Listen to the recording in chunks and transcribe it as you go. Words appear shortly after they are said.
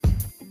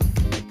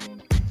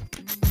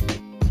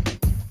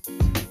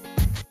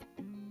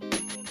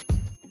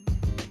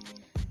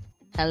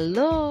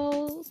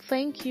Hello,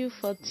 thank you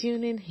for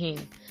tuning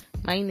in.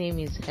 My name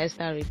is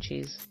Hester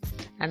Riches,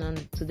 and on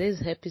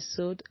today's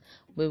episode,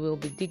 we will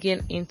be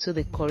digging into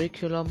the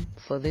curriculum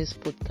for this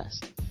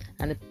podcast.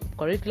 And the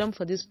curriculum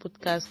for this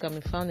podcast can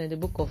be found in the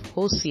book of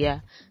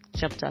Hosea,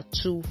 chapter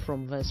 2,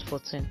 from verse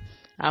 14.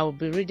 I will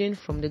be reading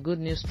from the Good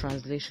News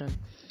Translation.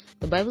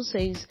 The Bible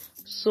says,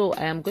 "So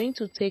I am going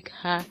to take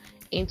her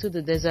into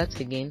the desert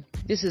again."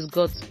 This is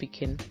God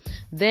speaking.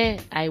 "There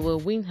I will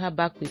win her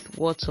back with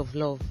words of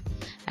love.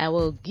 I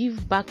will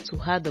give back to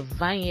her the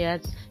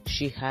vineyards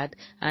she had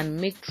and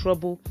make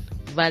Trouble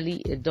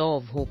Valley a door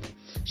of hope.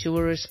 She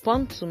will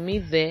respond to me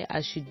there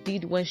as she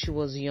did when she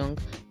was young,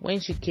 when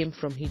she came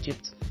from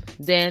Egypt.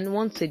 Then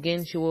once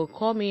again she will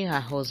call me her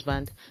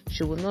husband.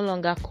 She will no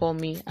longer call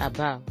me a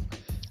Baal.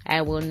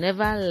 I will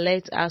never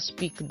let her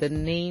speak the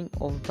name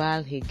of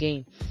Baal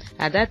again.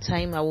 At that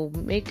time I will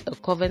make a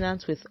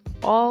covenant with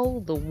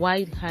all the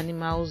wild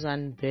animals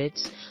and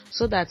birds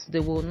so that they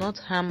will not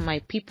harm my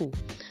people.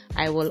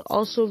 I will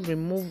also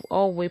remove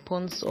all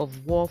weapons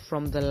of war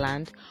from the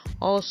land,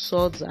 all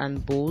swords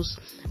and bows,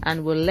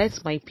 and will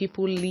let my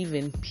people live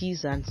in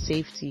peace and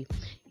safety.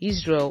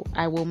 Israel,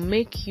 I will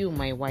make you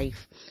my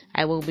wife.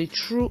 I will be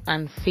true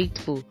and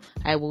faithful.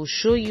 I will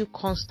show you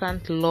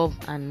constant love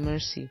and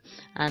mercy,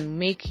 and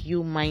make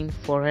you mine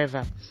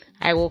forever.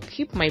 I will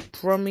keep my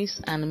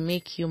promise and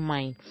make you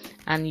mine,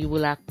 and you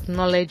will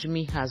acknowledge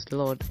me as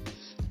Lord.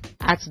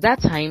 At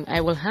that time,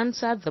 I will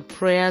answer the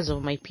prayers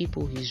of my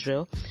people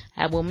Israel.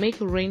 I will make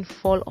rain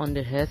fall on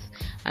the earth,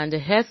 and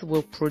the earth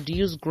will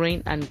produce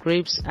grain and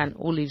grapes and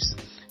olives.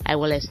 I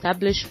will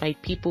establish my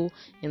people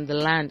in the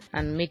land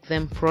and make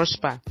them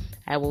prosper.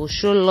 I will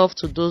show love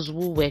to those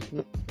who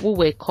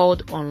were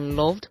called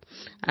unloved,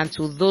 and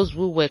to those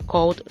who were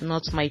called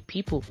not my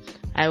people.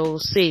 I will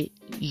say,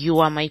 you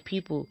are my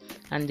people,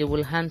 and they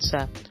will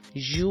answer,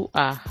 you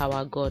are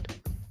our God."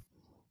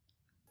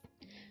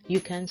 You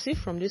can see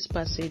from this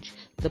passage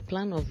the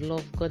plan of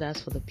love God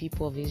has for the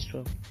people of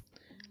Israel,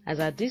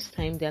 as at this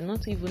time they are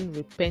not even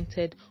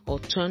repented or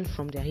turned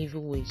from their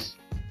evil ways.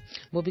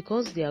 But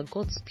because they are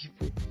God's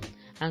people,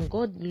 and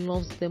God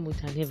loves them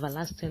with an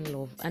everlasting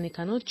love, and He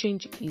cannot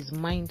change His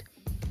mind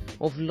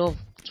of love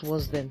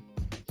towards them.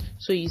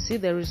 So you see,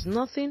 there is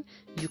nothing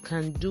you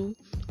can do,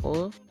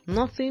 or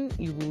nothing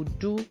you will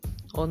do,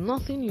 or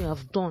nothing you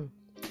have done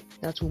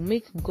that will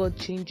make God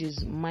change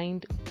His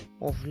mind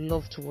of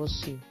love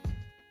towards you.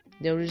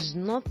 There is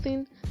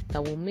nothing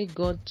that will make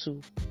God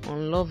to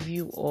unlove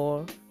you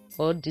or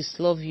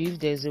dislove you, if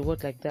there is a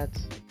word like that.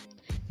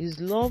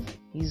 His love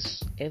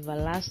is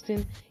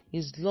everlasting.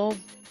 His love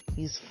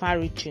is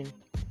far-reaching.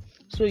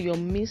 So your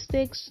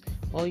mistakes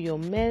or your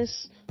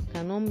mess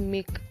cannot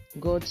make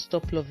God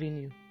stop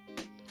loving you.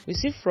 We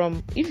see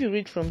if you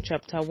read from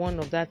chapter 1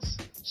 of that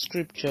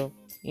scripture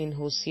in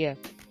Hosea,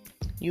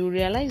 you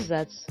realize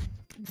that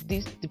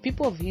the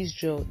people of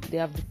Israel, they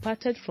have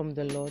departed from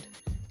the Lord.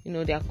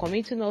 They are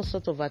committing all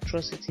sorts of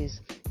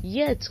atrocities.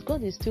 Yet,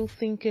 God is still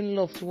thinking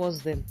love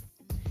towards them.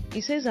 He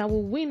says, I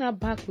will win her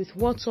back with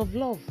words of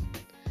love.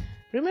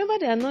 Remember,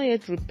 they are not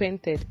yet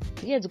repented.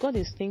 Yet, God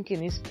is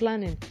thinking, He's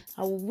planning.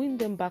 I will win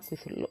them back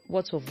with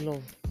words of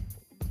love.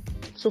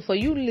 So, for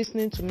you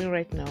listening to me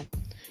right now,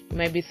 you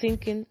might be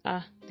thinking,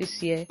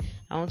 this year,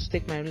 I want to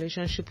take my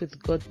relationship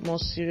with God more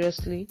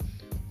seriously.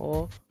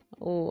 Or,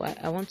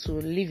 I want to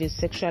live a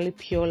sexually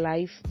pure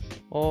life.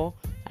 Or,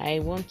 I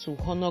want to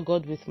honor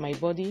God with my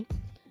body.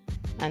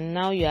 And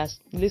now you are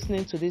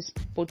listening to this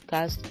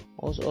podcast,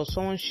 or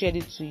someone shared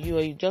it to you,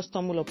 or you just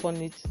stumble upon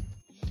it.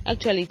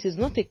 Actually, it is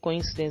not a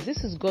coincidence.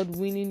 This is God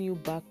winning you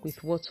back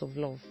with words of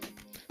love.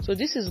 So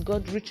this is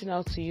God reaching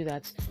out to you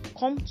that,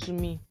 come to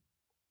me.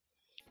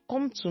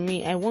 Come to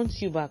me. I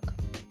want you back.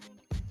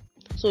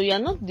 So you are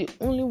not the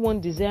only one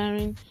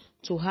desiring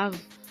to have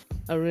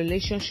a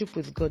relationship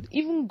with God.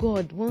 Even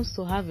God wants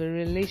to have a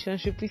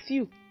relationship with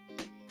you.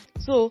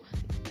 So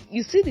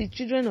you see the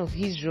children of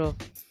Israel,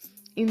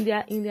 in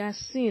their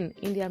sin,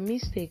 in their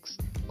mistakes,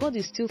 God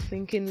is still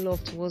thinking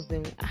love towards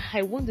them.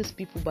 I want these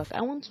people back.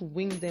 I want to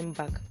win them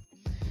back.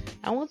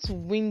 I want to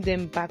win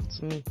them back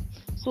to me.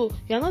 So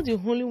you're not the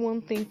only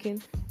one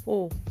thinking,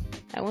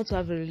 I want to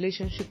have a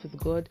relationship with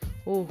God.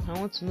 I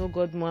want to know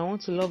God more. I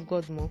want to love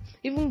God more.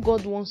 Even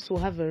God wants to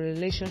have a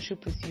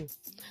relationship with you.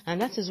 And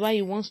that is why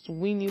He wants to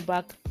win you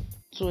back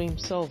to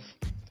Himself.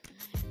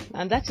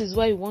 And that is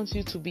why He wants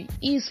you to be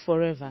His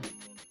forever.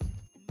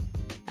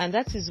 And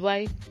that is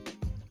why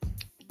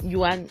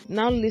you are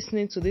now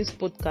listening to this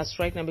podcast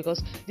right now,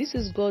 because this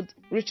is God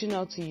reaching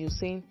out to you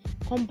saying,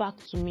 come back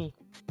to me.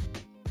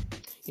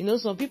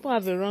 Some people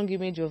have a wrong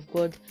image of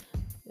God.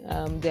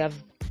 They have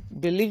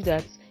believed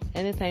that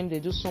anytime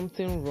they do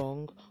something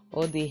wrong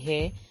or they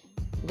err,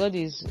 God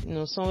is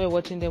somewhere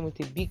watching them with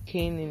a big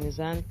cane in His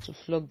hand to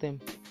flog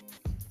them.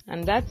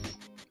 And that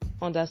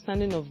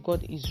understanding of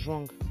God is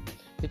wrong,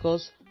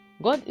 because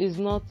God is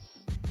not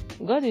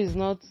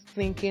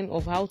thinking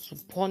of how to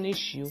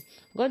punish you.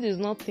 God is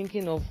not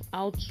thinking of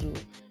how to,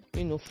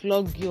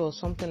 flog you or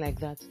something like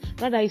that.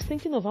 Rather, He's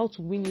thinking of how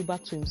to win you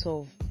back to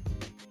Himself.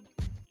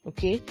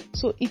 Okay,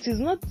 so it is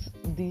not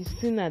the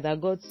sinner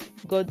that God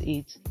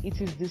hates, it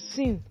is the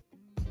sin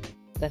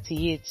that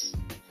he hates.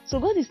 So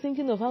God is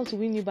thinking of how to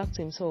win you back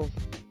to himself.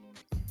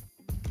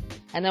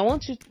 And I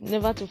want you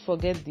never to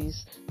forget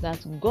this,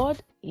 that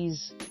God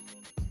is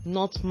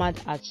not mad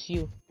at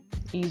you.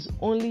 He is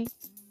only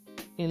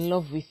in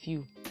love with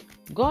you.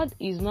 God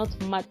is not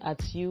mad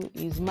at you,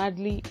 he is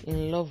madly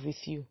in love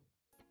with you.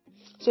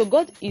 So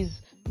God is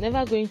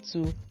never going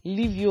to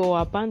leave you or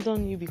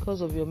abandon you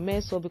because of your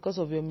mess or because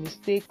of your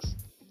mistakes,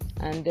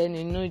 and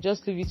then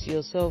just leave it to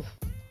yourself.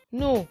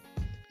 No,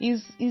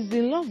 he's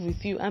in love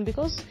with you, and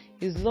because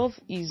his love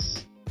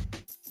is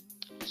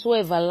so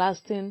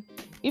everlasting,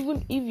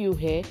 even if you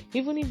err,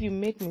 even if you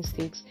make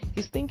mistakes,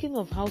 he's thinking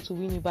of how to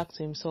win you back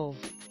to himself.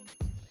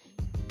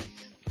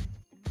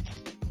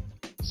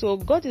 So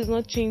God is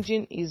not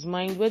changing his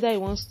mind whether he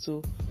wants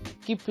to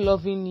keep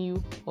loving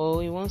you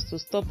or he wants to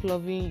stop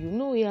loving you.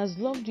 No, he has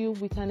loved you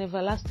with an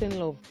everlasting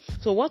love.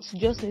 So what you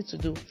just need to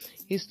do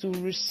is to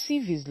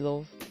receive his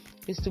love,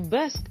 is to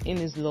bask in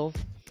his love,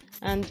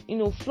 and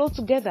flow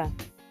together.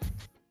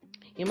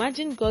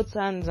 Imagine God's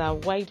hands are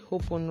wide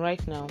open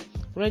right now,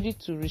 ready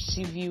to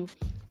receive you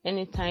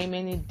anytime,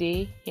 any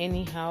day,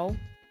 anyhow.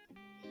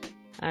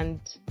 And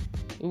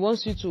he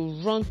wants you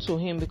to run to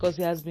him because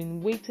he has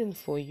been waiting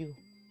for you.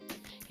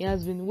 He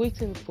has been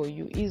waiting for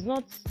you. He's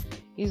not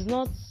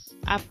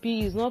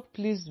happy, he's not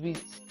pleased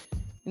with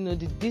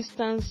the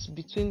distance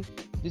between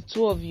the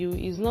two of you.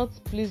 He's not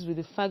pleased with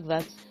the fact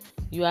that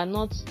you are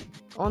not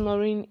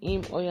honoring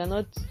him, or you're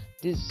not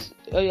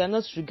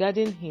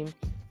regarding him.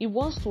 He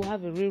wants to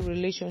have a real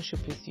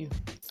relationship with you.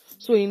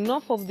 So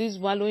enough of this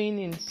wallowing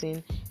in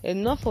sin,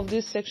 enough of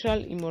this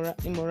sexual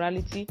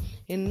immorality,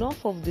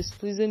 enough of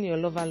displeasing your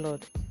lover,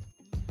 Lord.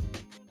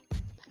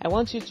 I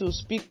want you to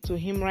speak to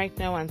him right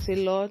now and say,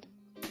 Lord,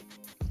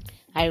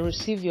 I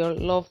receive your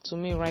love to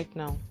me right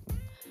now.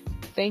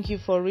 Thank you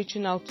for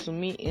reaching out to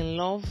me in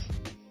love.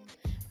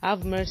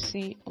 Have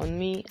mercy on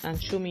me and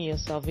show me your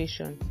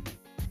salvation.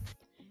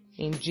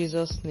 In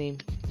Jesus' name,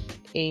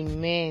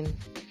 amen.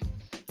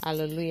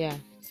 Hallelujah.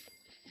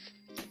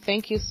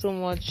 Thank you so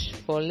much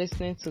for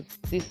listening to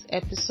this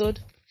episode.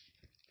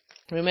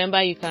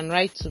 Remember, you can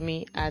write to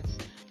me at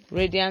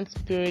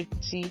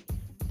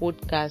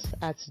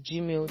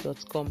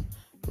radiantpuritypodcast@gmail.com.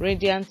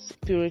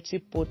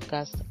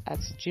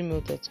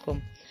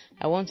 radiantpuritypodcast@gmail.com.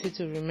 I want you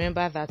to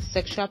remember that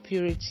sexual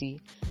purity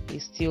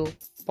is still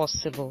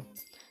possible.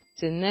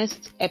 Till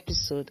next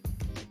episode,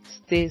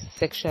 stay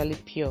sexually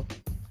pure.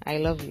 I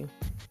love you.